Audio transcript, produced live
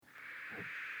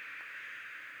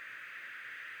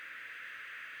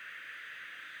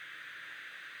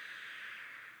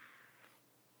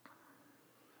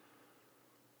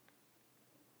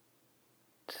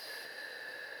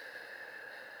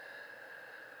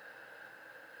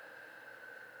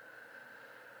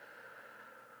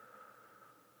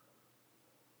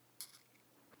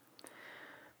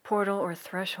portal or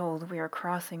threshold, we are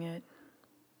crossing it.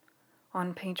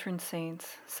 On patron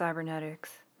saints, cybernetics,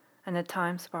 and the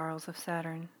time spirals of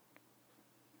Saturn.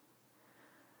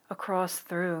 Across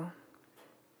through.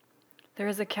 There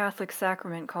is a Catholic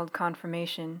sacrament called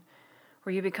confirmation,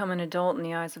 where you become an adult in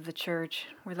the eyes of the Church,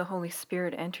 where the Holy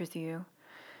Spirit enters you.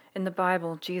 In the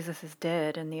Bible, Jesus is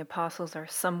dead, and the apostles are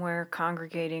somewhere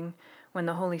congregating when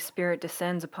the Holy Spirit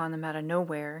descends upon them out of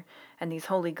nowhere, and these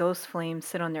Holy Ghost flames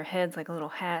sit on their heads like little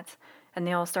hats, and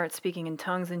they all start speaking in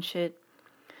tongues and shit.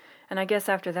 And I guess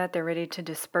after that they're ready to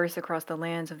disperse across the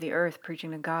lands of the earth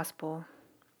preaching the gospel.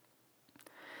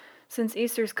 Since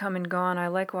Easter's come and gone, I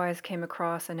likewise came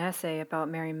across an essay about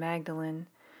Mary Magdalene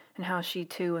and how she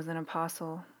too was an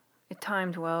apostle. It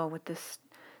timed well with this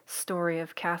story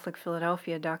of Catholic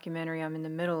Philadelphia documentary I'm in the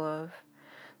middle of.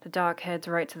 The doc heads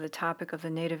right to the topic of the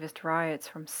nativist riots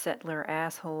from settler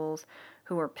assholes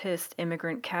who were pissed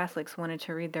immigrant Catholics wanted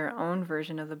to read their own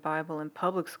version of the Bible in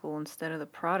public school instead of the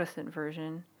Protestant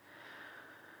version.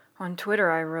 On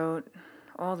Twitter I wrote,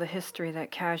 all the history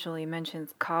that casually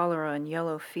mentions cholera and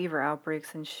yellow fever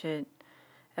outbreaks and shit.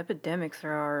 Epidemics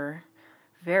are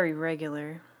very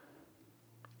regular.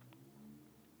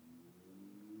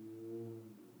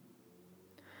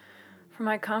 For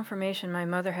my confirmation, my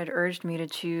mother had urged me to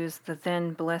choose the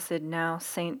then blessed, now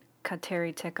Saint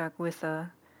Kateri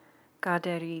Tekakwitha,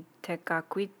 Kaderi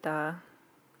Tekakwitha,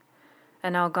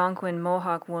 an Algonquin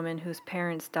Mohawk woman whose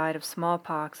parents died of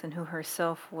smallpox and who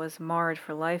herself was marred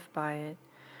for life by it.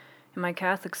 In my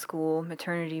Catholic school,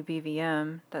 Maternity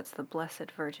BVM, that's the Blessed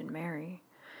Virgin Mary,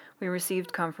 we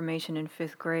received confirmation in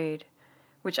 5th grade,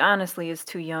 which honestly is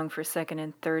too young for 2nd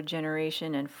and 3rd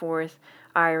generation and 4th,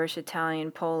 Irish,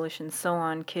 Italian, Polish, and so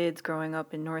on kids growing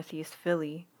up in Northeast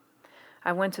Philly.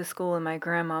 I went to school in my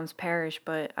grandmom's parish,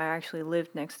 but I actually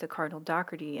lived next to Cardinal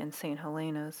Doherty and St.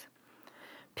 Helena's.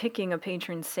 Picking a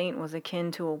patron saint was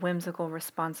akin to a whimsical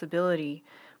responsibility,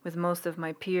 with most of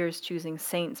my peers choosing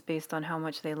saints based on how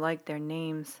much they liked their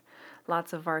names.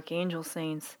 Lots of archangel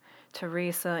saints: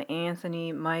 Teresa,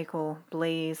 Anthony, Michael,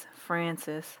 Blaise,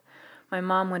 Francis. My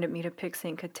mom wanted me to pick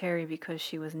St. Kateri because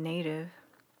she was native.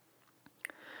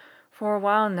 For a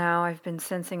while now, I've been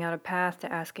sensing out a path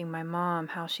to asking my mom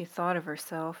how she thought of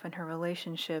herself and her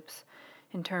relationships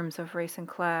in terms of race and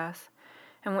class,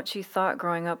 and what she thought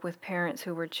growing up with parents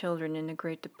who were children in the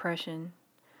Great Depression,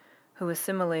 who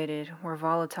assimilated, were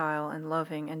volatile and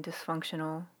loving and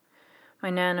dysfunctional. My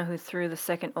Nana, who threw the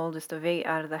second oldest of 8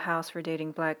 out of the house for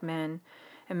dating black men,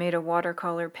 and made a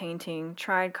watercolor painting,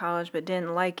 tried college but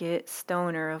didn't like it,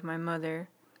 stoner of my mother.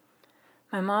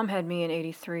 My mom had me in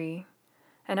 '83.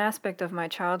 An aspect of my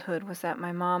childhood was that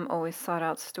my mom always sought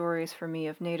out stories for me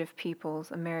of native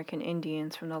peoples, American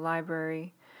Indians, from the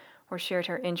library, or shared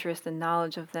her interest and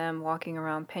knowledge of them walking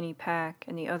around Pennypack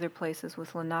and the other places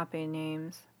with Lenape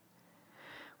names.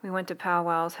 We went to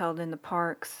powwows held in the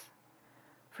parks.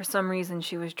 For some reason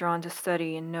she was drawn to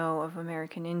study and know of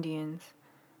American Indians.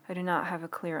 I do not have a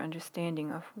clear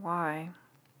understanding of why.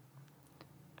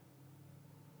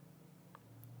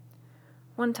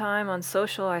 One time on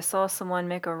social, I saw someone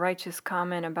make a righteous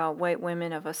comment about white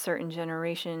women of a certain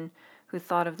generation who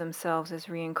thought of themselves as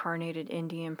reincarnated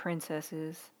Indian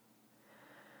princesses.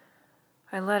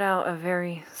 I let out a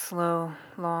very slow,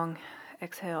 long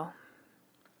exhale.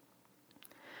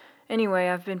 Anyway,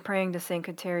 I've been praying to St.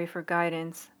 Kateri for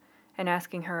guidance and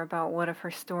asking her about what of her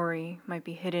story might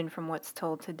be hidden from what's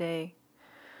told today.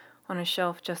 On a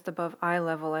shelf just above eye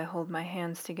level, I hold my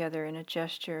hands together in a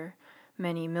gesture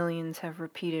many millions have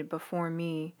repeated before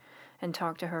me and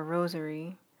talk to her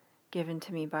rosary, given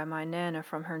to me by my Nana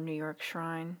from her New York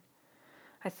shrine.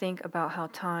 I think about how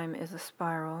time is a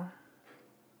spiral.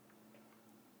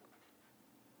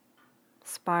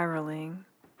 Spiraling.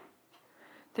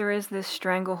 There is this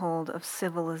stranglehold of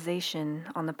civilization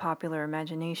on the popular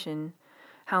imagination,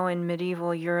 how in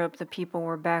medieval Europe the people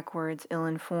were backwards,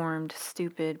 ill-informed,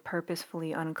 stupid,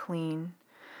 purposefully unclean.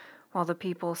 While the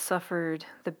people suffered,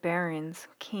 the barons,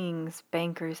 kings,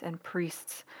 bankers, and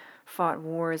priests fought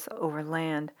wars over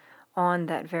land, on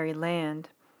that very land.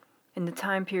 In the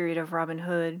time period of Robin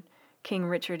Hood, King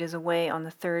Richard is away on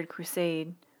the Third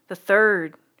Crusade. The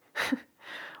Third!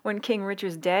 When King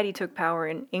Richard's daddy took power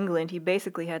in England, he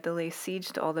basically had to lay siege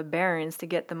to all the barons to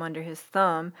get them under his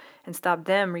thumb and stop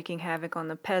them wreaking havoc on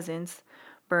the peasants,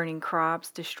 burning crops,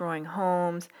 destroying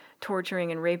homes,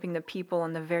 torturing and raping the people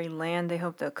on the very land they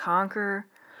hoped to conquer.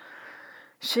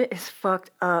 Shit is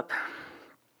fucked up.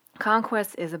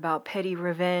 Conquest is about petty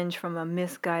revenge from a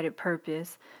misguided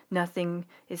purpose. Nothing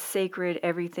is sacred,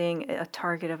 everything a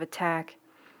target of attack.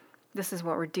 This is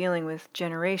what we're dealing with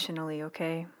generationally,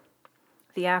 okay?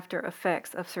 the after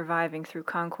effects of surviving through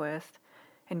conquest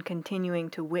and continuing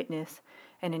to witness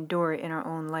and endure it in our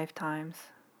own lifetimes.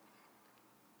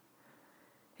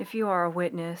 If you are a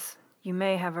witness, you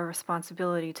may have a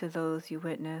responsibility to those you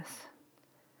witness.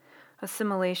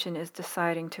 Assimilation is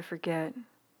deciding to forget.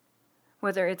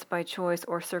 Whether it's by choice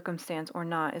or circumstance or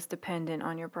not is dependent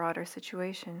on your broader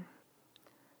situation.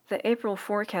 The April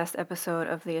forecast episode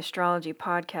of the Astrology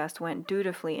Podcast went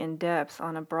dutifully in depth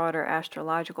on a broader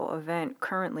astrological event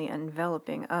currently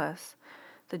enveloping us,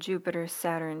 the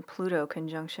Jupiter-Saturn-Pluto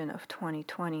conjunction of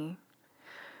 2020.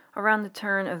 Around the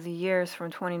turn of the years from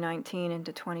 2019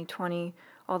 into 2020,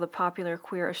 all the popular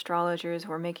queer astrologers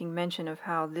were making mention of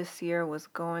how this year was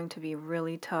going to be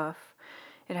really tough.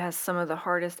 It has some of the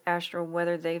hardest astral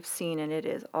weather they've seen, and it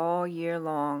is all year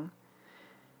long.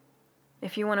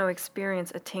 If you want to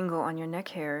experience a tingle on your neck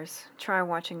hairs, try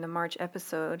watching the March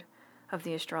episode of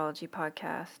the Astrology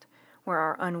Podcast, where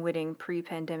our unwitting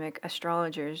pre-pandemic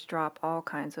astrologers drop all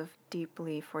kinds of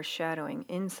deeply foreshadowing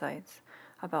insights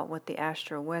about what the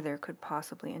astral weather could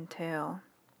possibly entail.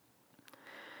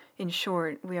 In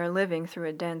short, we are living through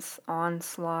a dense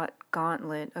onslaught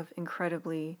gauntlet of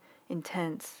incredibly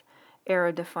intense,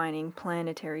 era-defining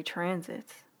planetary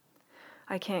transits.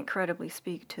 I can't credibly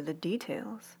speak to the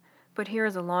details, but here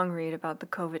is a long read about the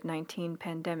COVID-19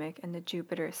 pandemic and the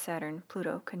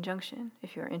Jupiter-Saturn-Pluto conjunction,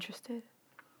 if you are interested.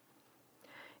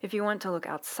 If you want to look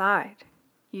outside,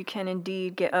 you can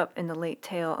indeed get up in the late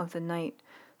tail of the night,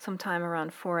 sometime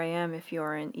around 4 a.m. if you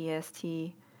are in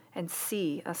EST, and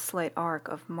see a slight arc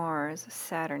of Mars,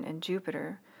 Saturn, and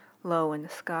Jupiter low in the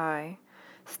sky,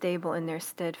 stable in their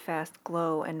steadfast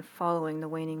glow and following the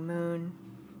waning moon.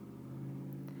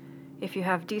 If you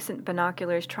have decent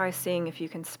binoculars, try seeing if you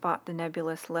can spot the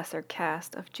nebulous lesser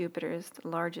cast of Jupiter's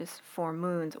largest 4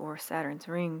 moons or Saturn's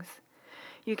rings.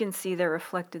 You can see their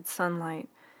reflected sunlight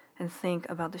and think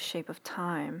about the shape of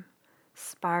time,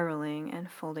 spiraling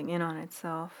and folding in on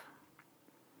itself.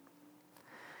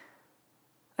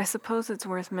 I suppose it's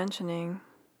worth mentioning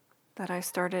that I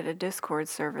started a Discord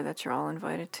server that you're all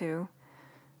invited to.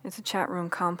 It's a chat room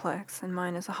complex, and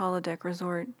mine is a holodeck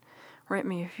resort. Write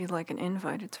me if you'd like an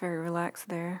invite. It's very relaxed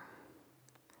there.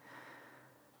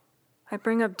 I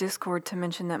bring up Discord to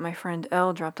mention that my friend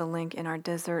Elle dropped a link in our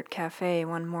dessert cafe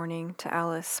one morning to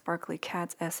Alice Sparkly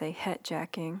Cat's essay Het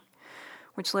Jacking,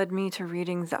 which led me to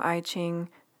reading the I Ching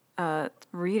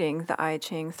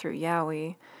through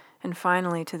Yowie, and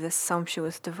finally to this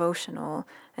sumptuous devotional,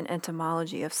 An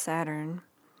Etymology of Saturn.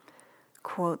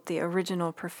 Quote, the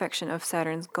original perfection of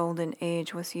Saturn's golden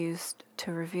age was used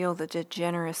to reveal the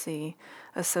degeneracy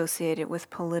associated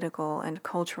with political and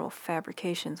cultural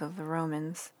fabrications of the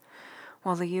Romans.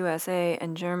 While the USA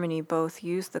and Germany both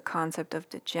used the concept of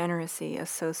degeneracy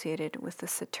associated with the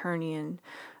Saturnian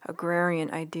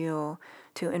agrarian ideal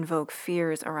to invoke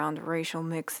fears around racial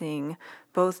mixing,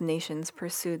 both nations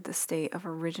pursued the state of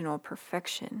original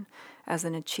perfection as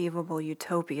an achievable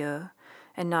utopia,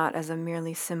 and not as a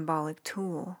merely symbolic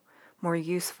tool, more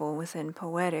useful within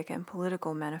poetic and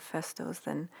political manifestos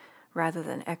rather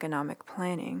than economic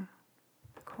planning.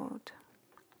 Quote,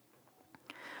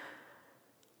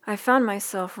 I found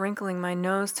myself wrinkling my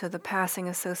nose to the passing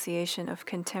association of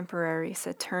contemporary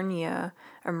Saturnia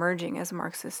emerging as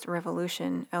Marxist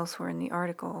revolution elsewhere in the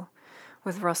article,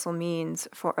 with Russell Means'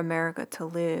 For America to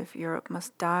Live, Europe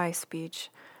Must Die speech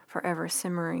forever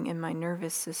simmering in my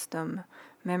nervous system,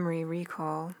 memory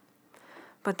recall.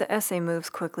 But the essay moves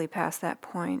quickly past that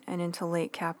point and into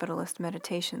late capitalist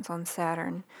meditations on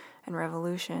Saturn and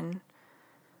revolution.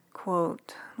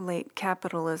 Quote, late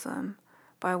capitalism,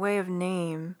 by way of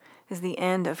name, is the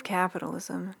end of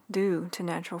capitalism due to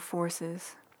natural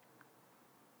forces.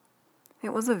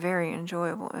 It was a very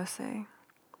enjoyable essay.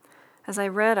 As I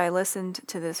read, I listened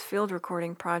to this field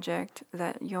recording project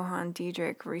that Johann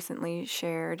Diedrich recently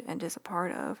shared and is a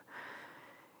part of.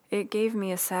 It gave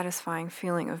me a satisfying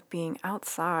feeling of being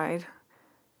outside,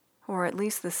 or at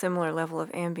least the similar level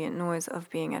of ambient noise of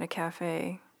being at a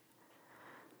cafe.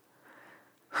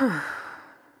 How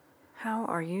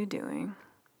are you doing?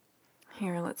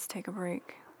 Here, let's take a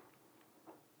break.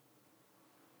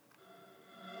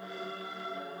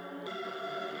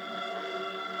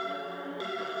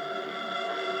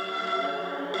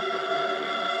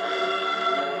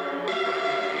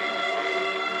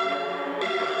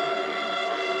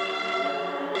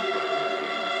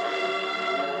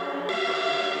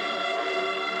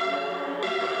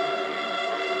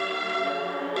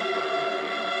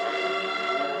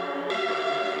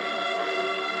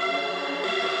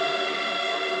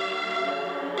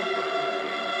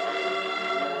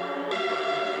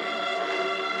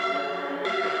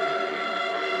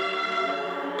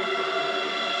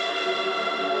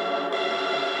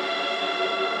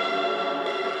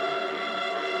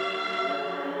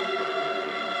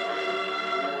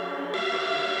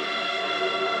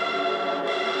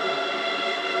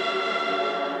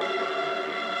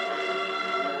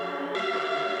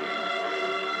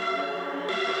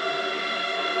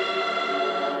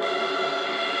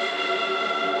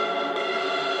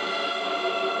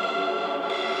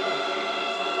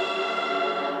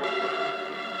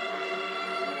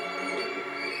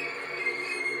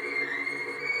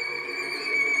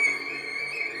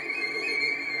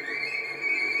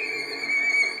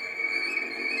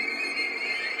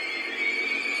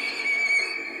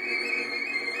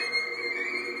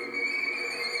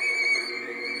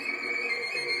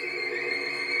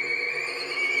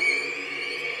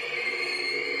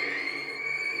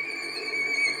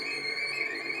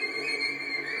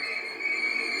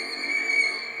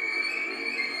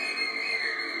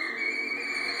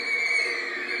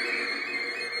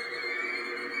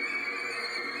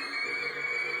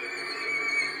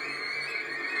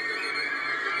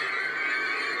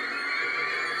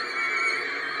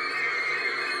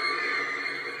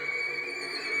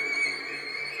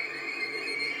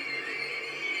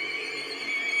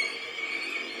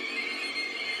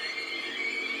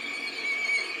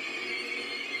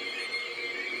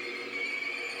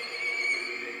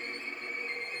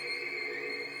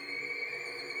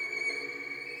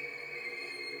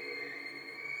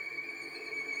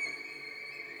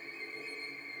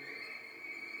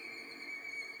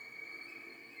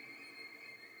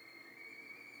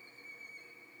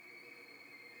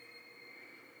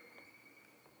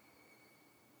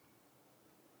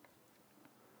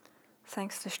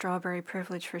 Thanks to Strawberry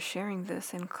Privilege for sharing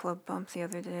this in Club Bump the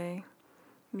other day.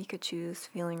 Mikachu's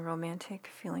Feeling Romantic,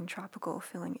 Feeling Tropical,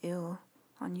 Feeling Ill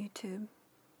on YouTube.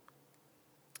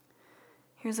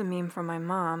 Here's a meme from my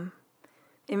mom.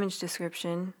 Image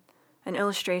description: an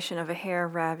illustration of a hare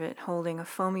rabbit holding a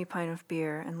foamy pint of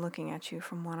beer and looking at you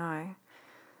from one eye.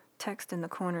 Text in the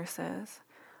corner says,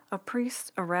 a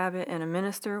priest, a rabbit, and a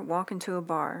minister walk into a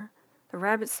bar. The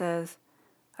rabbit says,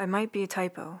 I might be a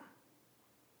typo.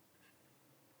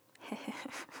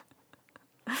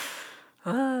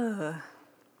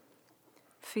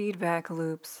 Feedback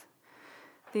loops.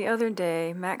 The other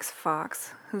day, Max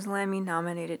Fox, whose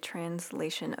Lammy-nominated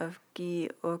translation of Guy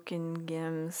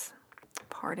Ockengham's,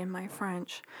 pardon my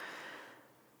French,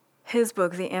 his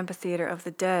book, The Amphitheater of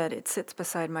the Dead, it sits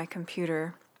beside my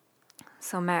computer.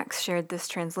 So Max shared this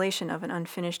translation of an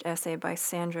unfinished essay by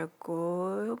Sandra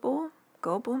Goebel?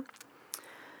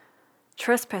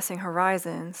 Trespassing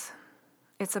Horizons.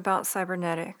 It's about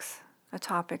cybernetics, a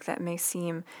topic that may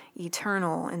seem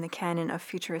eternal in the canon of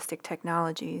futuristic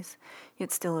technologies,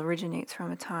 yet still originates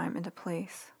from a time and a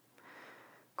place.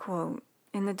 Quote,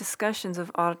 in the discussions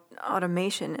of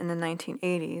automation in the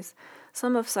 1980s,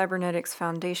 some of cybernetics'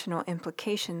 foundational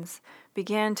implications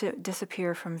began to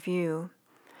disappear from view.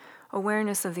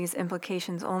 Awareness of these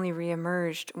implications only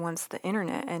reemerged once the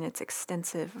internet and its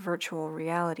extensive virtual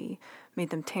reality made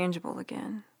them tangible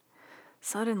again.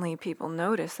 Suddenly, people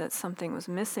noticed that something was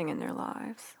missing in their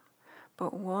lives.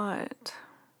 But what?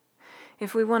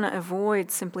 If we want to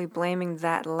avoid simply blaming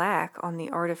that lack on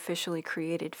the artificially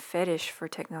created fetish for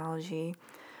technology,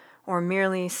 or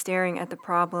merely staring at the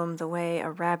problem the way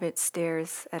a rabbit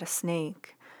stares at a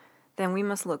snake, then we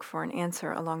must look for an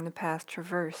answer along the path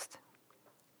traversed.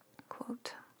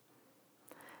 Quote,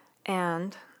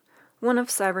 and one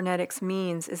of cybernetics'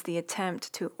 means is the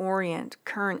attempt to orient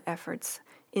current efforts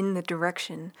in the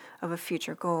direction of a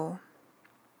future goal.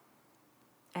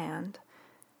 And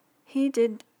he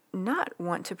did not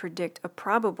want to predict a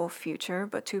probable future,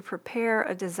 but to prepare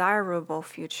a desirable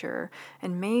future,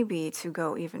 and maybe to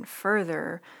go even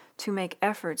further, to make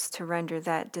efforts to render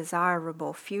that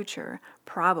desirable future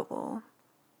probable.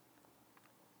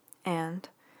 And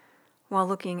while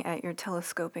looking at your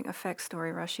telescoping effect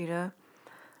story, Rashida,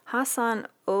 Hassan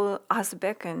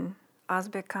Ozbekhan,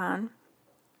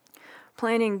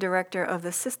 planning director of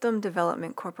the System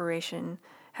Development Corporation,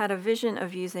 had a vision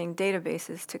of using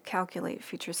databases to calculate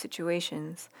future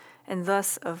situations, and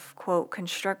thus of, quote,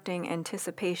 constructing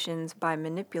anticipations by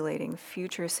manipulating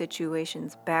future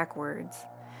situations backwards,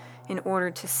 in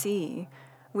order to see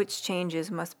which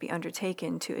changes must be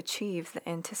undertaken to achieve the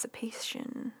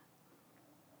anticipation.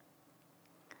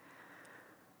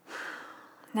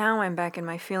 Now I'm back in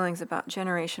my feelings about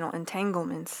generational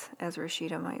entanglements, as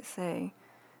Rashida might say,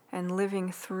 and living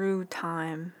through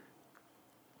time,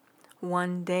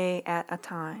 one day at a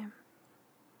time.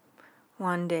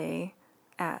 One day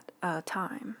at a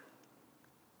time.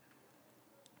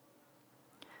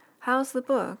 How's the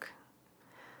book?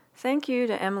 Thank you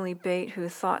to Emily Bate, who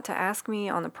thought to ask me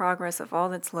on the progress of all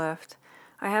that's left.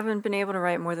 I haven't been able to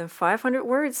write more than 500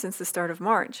 words since the start of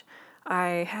March.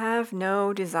 I have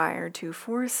no desire to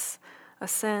force a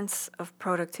sense of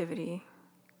productivity.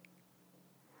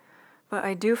 But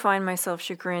I do find myself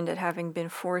chagrined at having been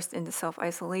forced into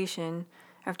self-isolation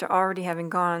after already having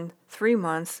gone 3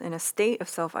 months in a state of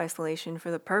self-isolation for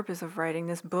the purpose of writing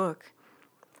this book.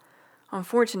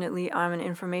 Unfortunately, I'm an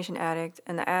information addict,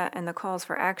 and the calls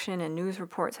for action and news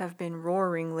reports have been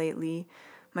roaring lately,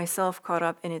 myself caught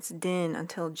up in its din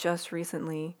until just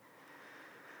recently.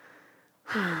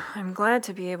 I'm glad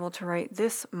to be able to write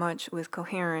this much with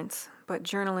coherence, but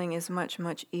journaling is much,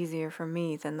 much easier for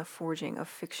me than the forging of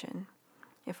fiction.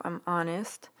 If I'm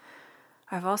honest,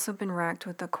 I've also been racked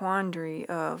with the quandary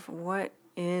of what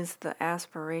is the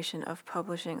aspiration of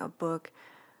publishing a book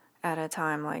at a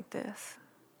time like this.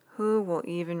 Who will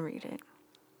even read it?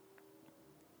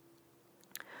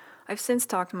 I've since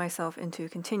talked myself into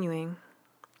continuing.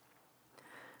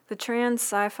 The trans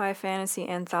sci-fi fantasy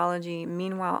anthology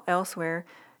Meanwhile Elsewhere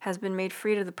has been made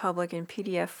free to the public in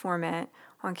PDF format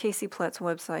on Casey Plett's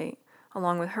website,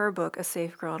 along with her book A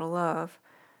Safe Girl to Love.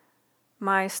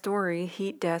 My story,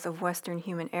 Heat Death of Western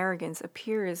Human Arrogance,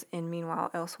 appears in Meanwhile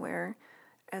Elsewhere,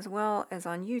 as well as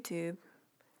on YouTube.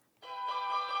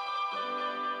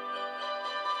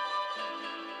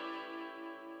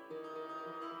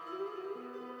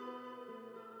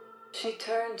 She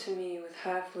turned to me with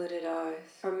half-lidded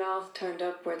eyes, her mouth turned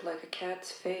upward like a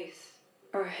cat's face.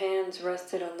 Her hands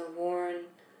rested on the worn,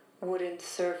 wooden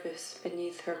surface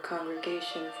beneath her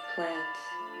congregation of plants.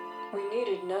 We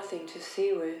needed nothing to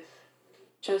see with.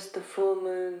 Just the full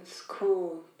moon's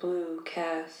cool blue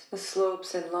cast, the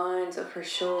slopes and lines of her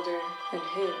shoulder and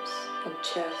hips and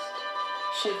chest,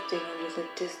 shifting under the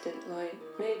distant light,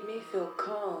 made me feel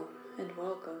calm and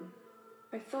welcome.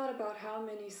 I thought about how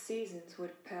many seasons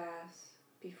would pass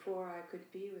before I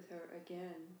could be with her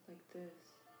again like this.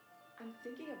 I'm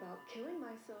thinking about killing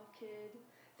myself, kid.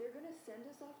 They're gonna send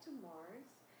us off to Mars,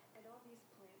 and all these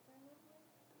plants I live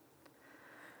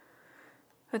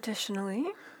with. Additionally,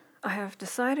 I have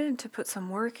decided to put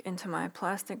some work into my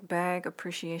plastic bag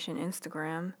appreciation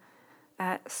Instagram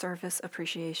at Surface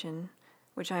Appreciation,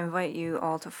 which I invite you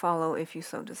all to follow if you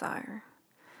so desire.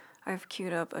 I've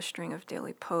queued up a string of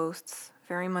daily posts,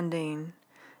 very mundane,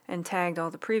 and tagged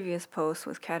all the previous posts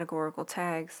with categorical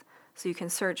tags so you can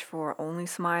search for only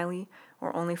smiley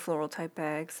or only floral type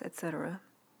bags, etc.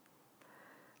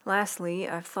 Lastly,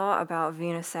 I've thought about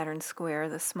Venus Saturn Square,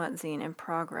 the smut zine in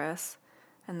progress,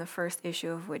 and the first issue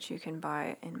of which you can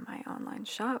buy in my online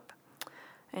shop.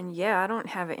 And yeah, I don't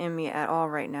have it in me at all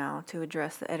right now to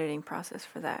address the editing process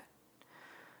for that.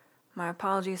 My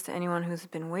apologies to anyone who's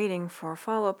been waiting for a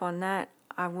follow-up on that.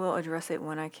 I will address it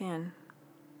when I can.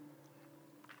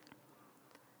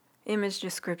 Image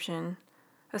description.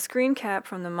 A screen cap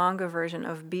from the manga version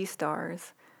of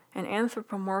Beastars. An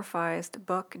anthropomorphized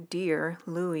buck deer,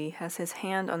 Louis, has his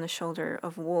hand on the shoulder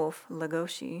of wolf,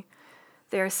 Legoshi.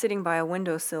 They are sitting by a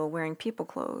windowsill wearing people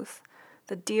clothes.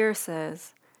 The deer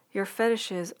says, "Your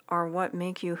fetishes are what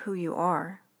make you who you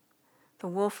are." The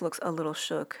wolf looks a little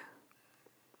shook.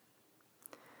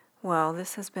 Well,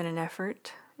 this has been an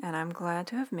effort, and I'm glad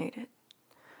to have made it.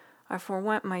 I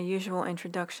forewent my usual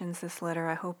introductions this letter.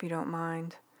 I hope you don't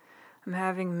mind. I'm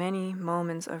having many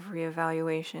moments of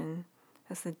reevaluation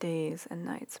as the days and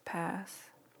nights pass.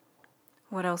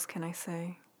 What else can I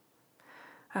say?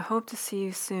 I hope to see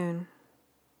you soon.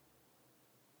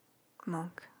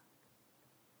 Monk.